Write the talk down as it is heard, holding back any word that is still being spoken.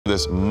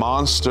This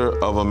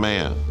monster of a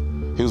man.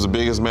 He was the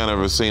biggest man I've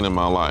ever seen in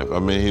my life. I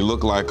mean, he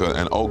looked like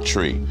an oak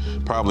tree,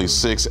 probably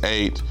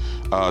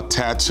 6'8",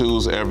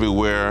 tattoos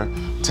everywhere,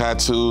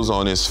 tattoos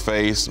on his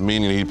face,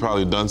 meaning he'd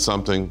probably done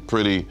something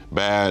pretty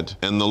bad.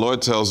 And the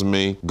Lord tells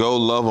me, go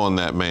love on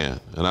that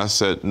man. And I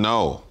said,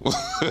 no. And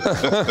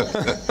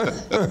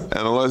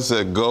the Lord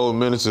said, go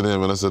minister to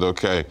him. And I said,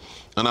 okay.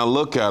 And I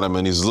look at him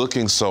and he's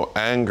looking so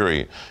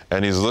angry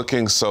and he's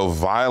looking so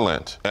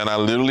violent. And I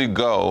literally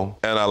go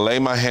and I lay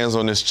my hands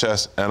on his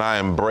chest and I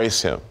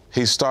embrace him.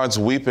 He starts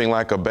weeping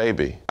like a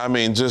baby. I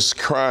mean, just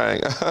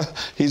crying.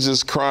 He's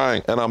just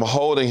crying. And I'm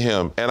holding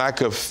him. And I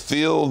could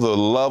feel the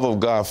love of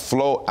God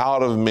flow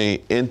out of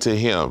me into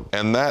him.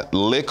 And that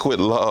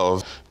liquid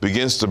love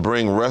begins to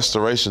bring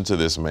restoration to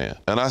this man.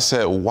 And I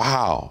said,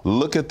 wow,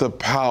 look at the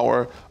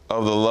power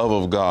of the love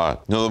of God.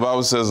 You know, the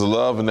Bible says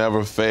love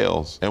never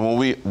fails. And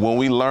when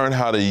we learn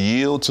how to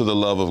yield to the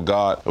love of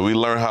God, we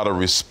learn how to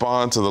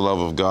respond to the love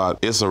of God,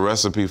 it's a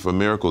recipe for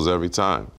miracles every time.